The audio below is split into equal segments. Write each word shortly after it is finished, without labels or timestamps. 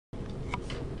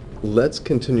let's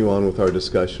continue on with our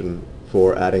discussion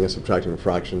for adding and subtracting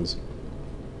fractions.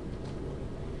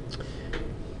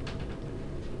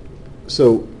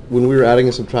 So when we were adding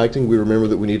and subtracting, we remember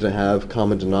that we need to have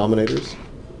common denominators.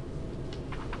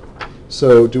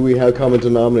 So do we have common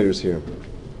denominators here?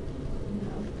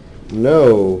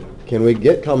 No. Can we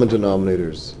get common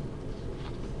denominators?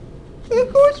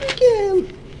 Of course we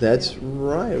can. That's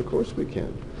right, of course we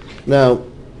can. Now,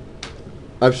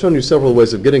 I've shown you several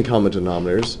ways of getting common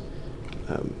denominators.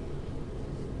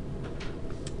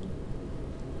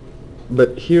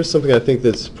 But here's something I think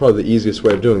that's probably the easiest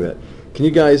way of doing that. Can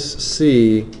you guys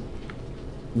see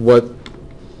what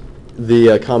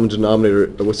the common denominator,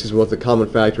 what the common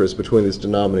factor is between these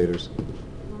denominators?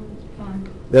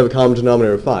 5. They have a common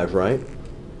denominator of 5, right?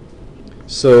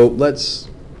 So let's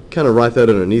kind of write that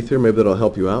underneath here. Maybe that'll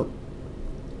help you out.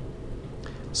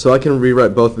 So I can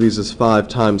rewrite both of these as 5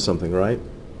 times something, right?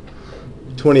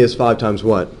 20 is 5 times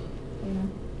what? 4.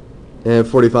 And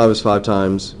 45 is 5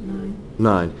 times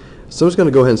 9. So I'm just going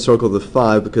to go ahead and circle the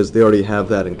 5 because they already have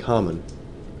that in common.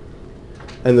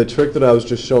 And the trick that I was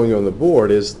just showing you on the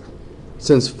board is,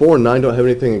 since 4 and 9 don't have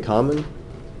anything in common,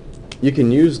 you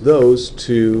can use those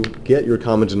to get your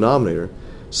common denominator.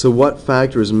 So what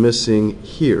factor is missing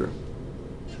here?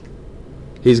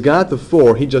 He's got the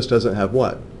 4, he just doesn't have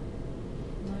what?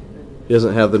 9. He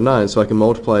doesn't have the 9, so I can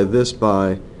multiply this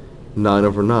by 9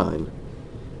 over 9.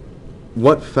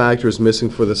 What factor is missing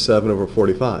for the 7 over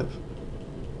 45?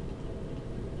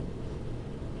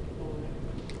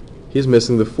 He's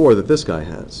missing the 4 that this guy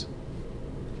has.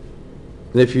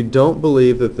 And if you don't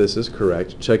believe that this is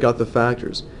correct, check out the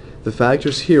factors. The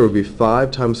factors here would be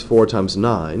 5 times 4 times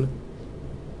 9.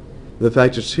 The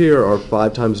factors here are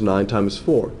 5 times 9 times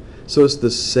 4. So it's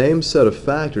the same set of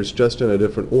factors, just in a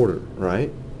different order, right?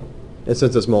 And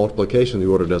since it's multiplication, the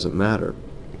order doesn't matter.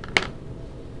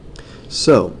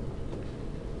 So,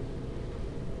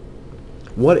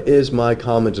 what is my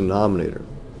common denominator?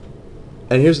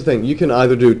 And here's the thing, you can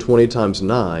either do 20 times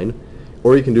 9,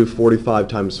 or you can do 45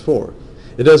 times 4.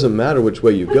 It doesn't matter which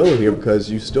way you go here because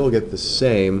you still get the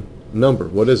same number.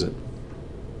 What is it?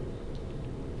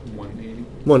 180.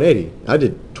 180. I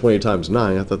did 20 times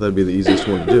 9. I thought that'd be the easiest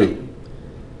one to do.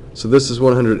 So this is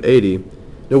 180.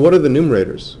 Now what are the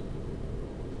numerators?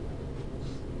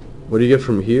 What do you get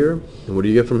from here, and what do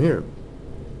you get from here?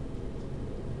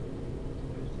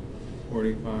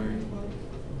 45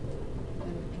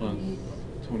 plus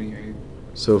 28.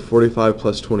 So 45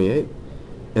 plus 28.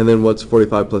 And then what's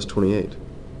 45 plus 28?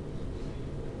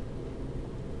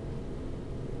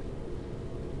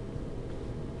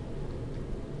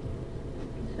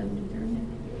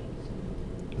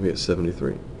 We get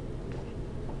 73.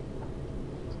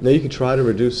 Now you can try to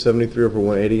reduce 73 over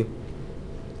 180.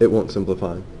 It won't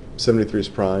simplify. 73 is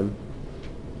prime.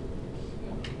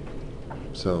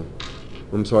 So,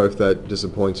 I'm sorry if that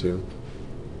disappoints you.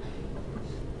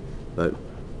 But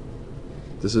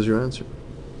this is your answer.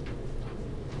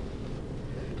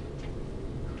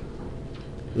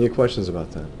 Any questions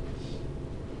about that?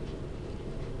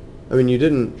 I mean, you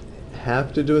didn't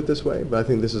have to do it this way, but I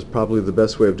think this is probably the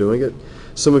best way of doing it.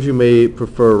 Some of you may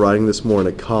prefer writing this more in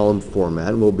a column format,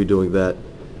 and we'll be doing that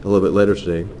a little bit later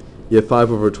today. You have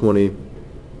 5 over 20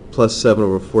 plus 7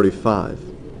 over 45.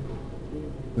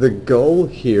 The goal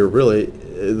here, really,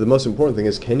 the most important thing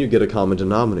is, can you get a common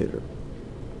denominator?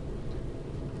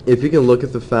 If you can look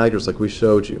at the factors like we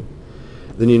showed you,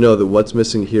 then you know that what's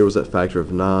missing here was that factor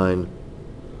of 9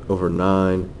 over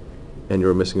 9, and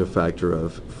you're missing a factor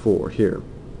of 4 here.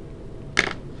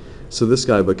 So this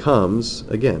guy becomes,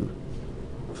 again,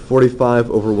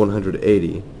 45 over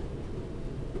 180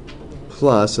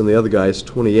 plus, and the other guy is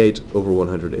 28 over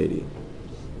 180.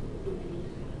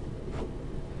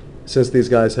 Since these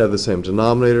guys have the same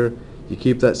denominator, you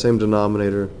keep that same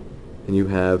denominator, and you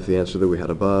have the answer that we had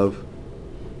above,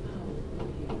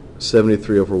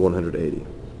 73 over 180.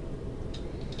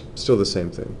 Still the same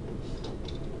thing.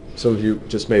 Some of you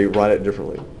just may write it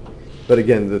differently. But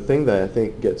again, the thing that I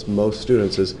think gets most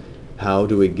students is, how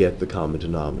do we get the common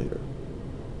denominator?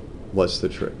 What's the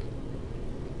trick?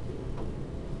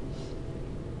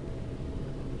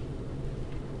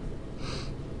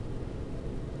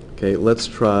 Okay, let's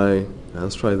try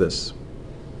this.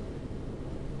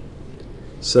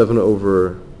 7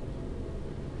 over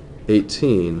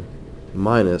 18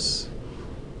 minus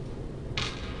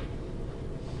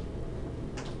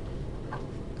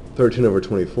 13 over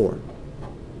 24.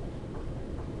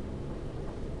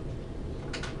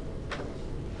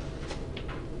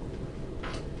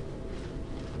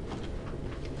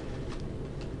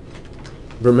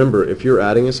 Remember, if you're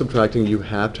adding and subtracting, you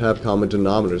have to have common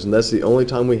denominators, and that's the only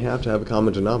time we have to have a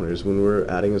common denominator is when we're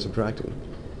adding and subtracting.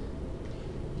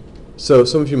 So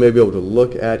some of you may be able to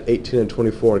look at 18 and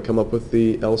 24 and come up with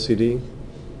the LCD.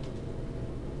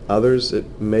 Others,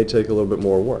 it may take a little bit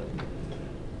more work.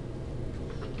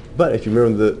 But if you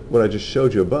remember what I just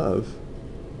showed you above,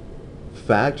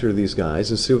 factor these guys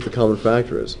and see what the common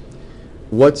factor is.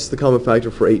 What's the common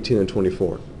factor for 18 and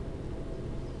 24?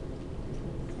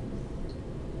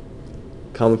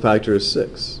 Common factor is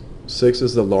 6. 6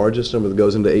 is the largest number that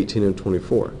goes into 18 and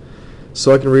 24.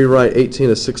 So I can rewrite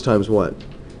 18 as 6 times what?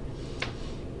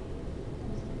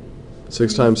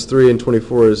 6 times 3, and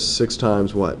 24 is 6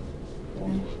 times what?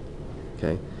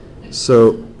 Okay.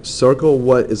 So circle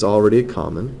what is already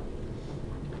common,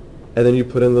 and then you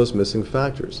put in those missing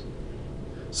factors.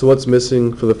 So what's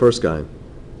missing for the first guy?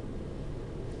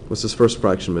 What's this first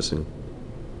fraction missing?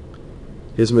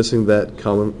 He's missing that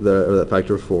that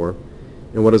factor of 4.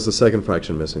 And what is the second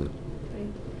fraction missing? 3.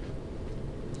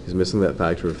 He's missing that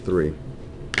factor of 3.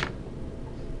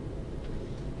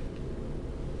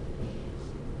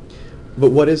 But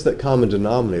what is that common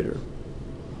denominator?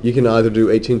 You can either do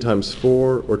 18 times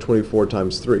 4 or 24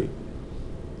 times 3.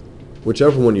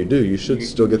 Whichever one you do, you should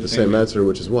still get the same answer,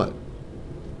 which is what?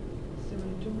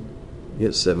 72.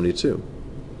 Yes, 72.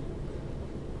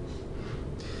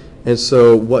 And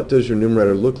so what does your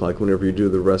numerator look like whenever you do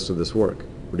the rest of this work?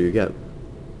 What do you get?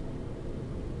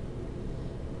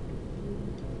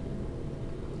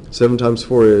 7 times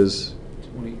 4 is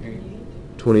 28.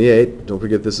 28. Don't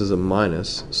forget this is a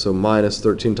minus. So minus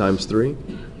 13 times 3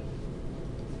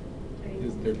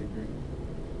 Is 33.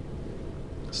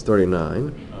 is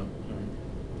 39. Oh, sorry.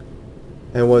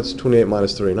 And what's 28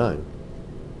 minus 39?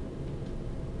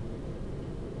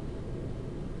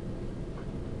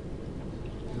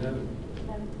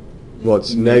 Well,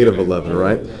 it's negative 11,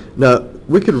 right? Now,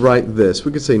 we could write this.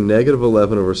 We could say negative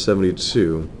 11 over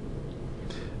 72.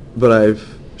 But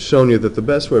I've shown you that the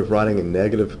best way of writing a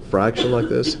negative fraction like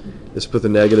this is put the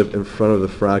negative in front of the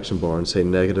fraction bar and say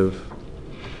negative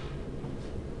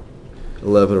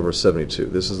 11 over 72.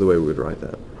 This is the way we would write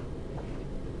that.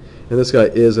 And this guy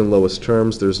is in lowest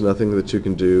terms. There's nothing that you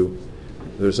can do.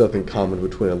 There's nothing common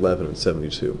between 11 and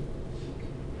 72.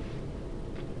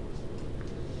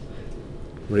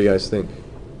 What do you guys think?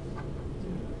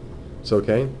 It's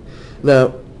okay?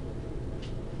 Now,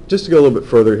 just to go a little bit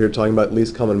further here, talking about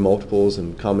least common multiples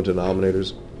and common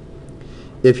denominators.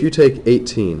 If you take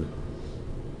 18,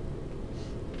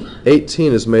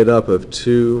 18 is made up of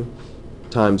 2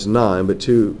 times 9, but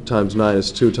 2 times 9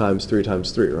 is 2 times 3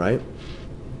 times 3, right?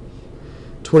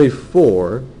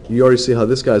 24, you already see how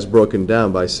this guy's broken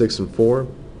down by 6 and 4.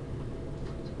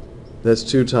 That's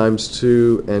 2 times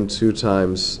 2 and 2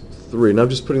 times 3. Now I'm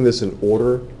just putting this in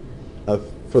order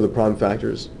for the prime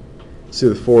factors. See,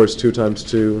 the 4 is 2 times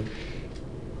 2,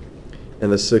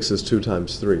 and the 6 is 2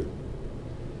 times 3.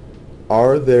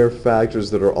 Are there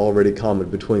factors that are already common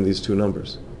between these two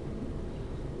numbers?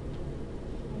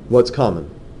 What's common?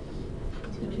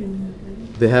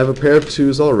 They have a pair of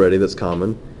 2's already that's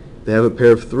common. They have a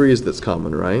pair of 3's that's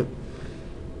common, right?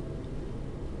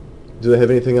 Do they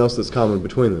have anything else that's common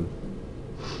between them?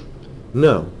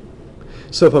 No.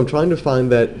 So if I'm trying to find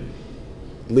that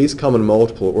least common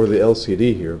multiple, or the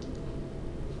LCD here,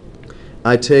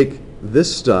 I take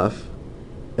this stuff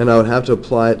and I would have to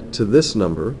apply it to this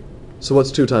number. So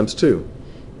what's 2 times 2?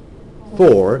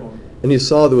 4. And you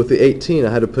saw that with the 18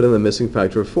 I had to put in the missing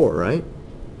factor of 4, right?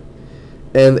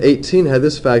 And the 18 had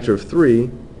this factor of 3,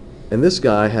 and this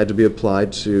guy had to be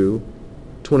applied to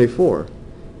 24.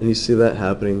 And you see that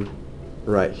happening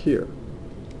right here.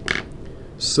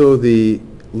 So the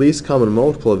least common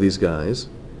multiple of these guys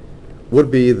would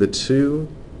be the 2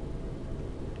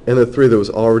 and the 3 that was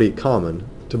already common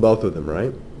to both of them,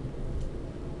 right?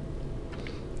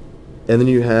 And then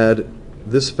you had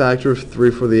this factor of 3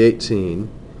 for the 18,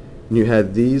 and you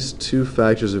had these two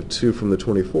factors of 2 from the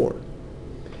 24.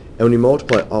 And when you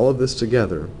multiply all of this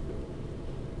together,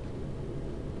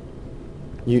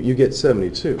 you get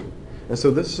 72. And so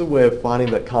this is a way of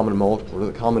finding that common multiple, or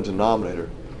the common denominator,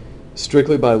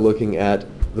 strictly by looking at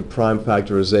the prime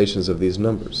factorizations of these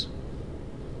numbers.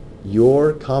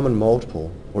 Your common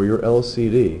multiple, or your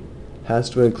LCD, has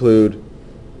to include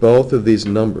both of these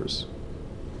numbers.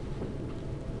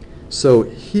 So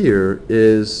here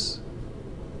is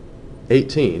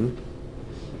 18,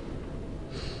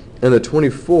 and the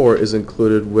 24 is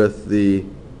included with the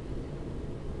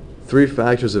 3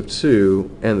 factors of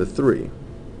 2 and the 3.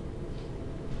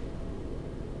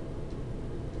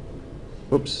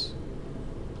 Whoops.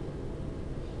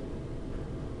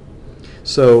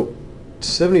 So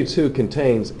 72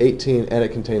 contains 18 and it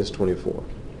contains 24.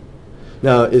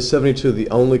 Now, is 72 the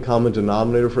only common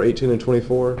denominator for 18 and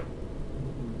 24?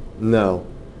 No.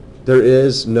 There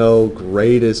is no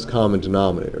greatest common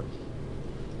denominator.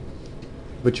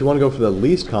 But you want to go for the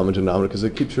least common denominator because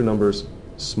it keeps your numbers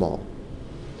small.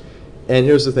 And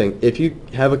here's the thing. If you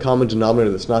have a common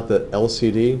denominator that's not the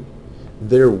LCD,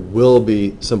 there will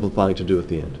be simplifying to do at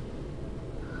the end.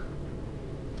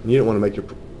 You don't want to make your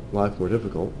life more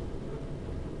difficult.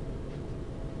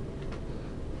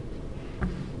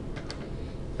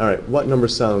 All right, what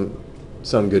numbers sound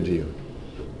good to you?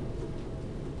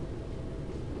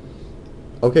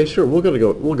 Okay, sure, we'll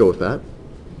go with that.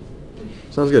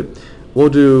 Sounds good. We'll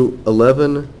do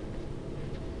 11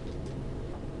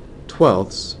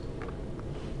 twelfths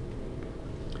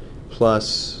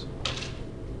plus,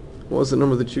 what was the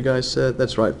number that you guys said?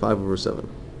 That's right, 5/7.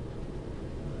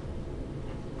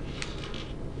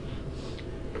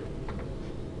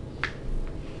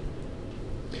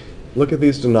 Look at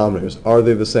these denominators. Are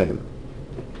they the same?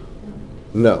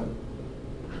 No.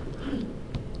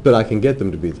 But I can get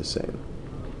them to be the same.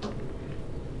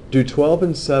 Do 12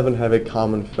 and 7 have a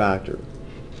common factor?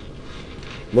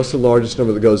 What's the largest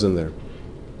number that goes in there?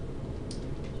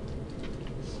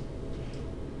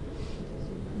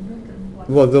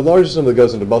 Well, the largest number that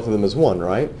goes into both of them is 1,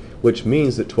 right? Which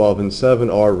means that 12 and 7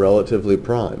 are relatively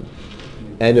prime.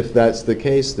 And if that's the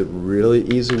case, the really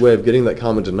easy way of getting that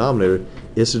common denominator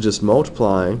is to just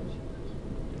multiply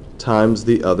times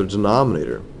the other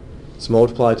denominator. So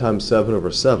multiply times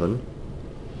 7/7.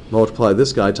 Multiply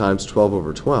this guy times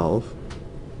 12/12.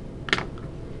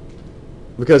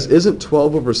 Because isn't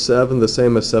 12/7 the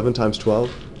same as 7 times 12?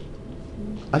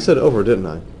 I said over, didn't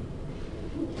I?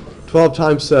 12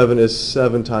 times 7 is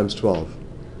 7 times 12.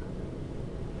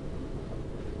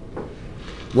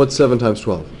 What's 7 times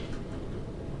 12?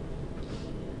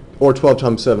 Or 12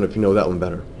 times 7 if you know that one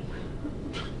better.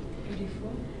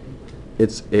 84.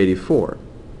 It's 84.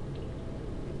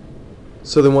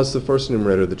 So then what's the first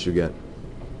numerator that you get?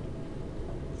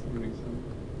 77.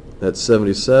 That's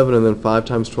 77, and then 5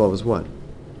 times 12 is what?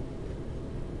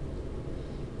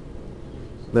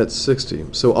 That's 60.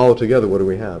 So all together, what do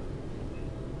we have?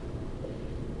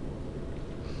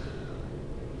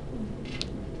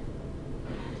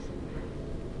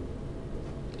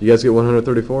 You guys get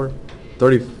 134?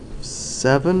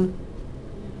 37?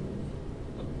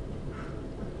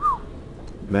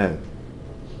 Man.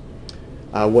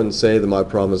 I wouldn't say that my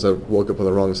problem is I woke up on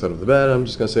the wrong side of the bed. I'm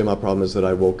just going to say my problem is that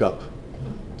I woke up.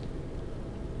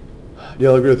 Do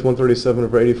y'all agree with 137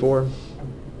 over 84?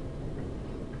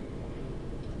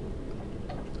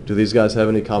 Do these guys have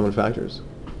any common factors?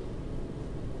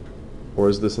 Or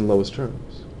is this in lowest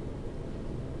terms?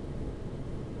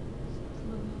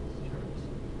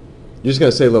 You're just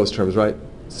going to say lowest terms, right?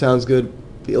 Sounds good,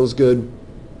 feels good.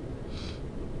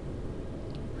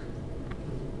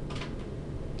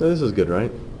 No, this is good,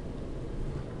 right?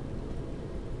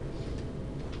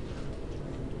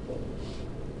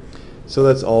 So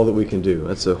that's all that we can do.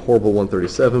 That's a horrible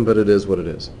 137, but it is what it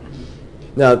is.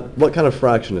 Now, what kind of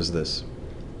fraction is this?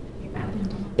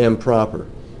 Improper.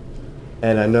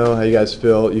 And I know how you guys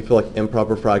feel. You feel like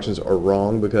improper fractions are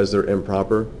wrong because they're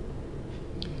improper.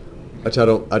 Which I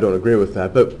don't agree with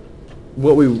that. But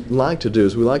what we like to do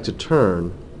is we like to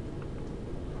turn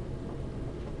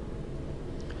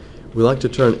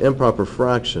improper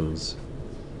fractions,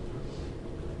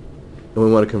 and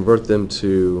we want to convert them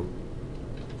to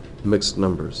mixed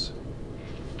numbers.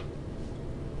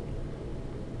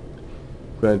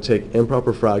 We're going to take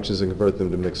improper fractions and convert them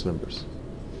to mixed numbers.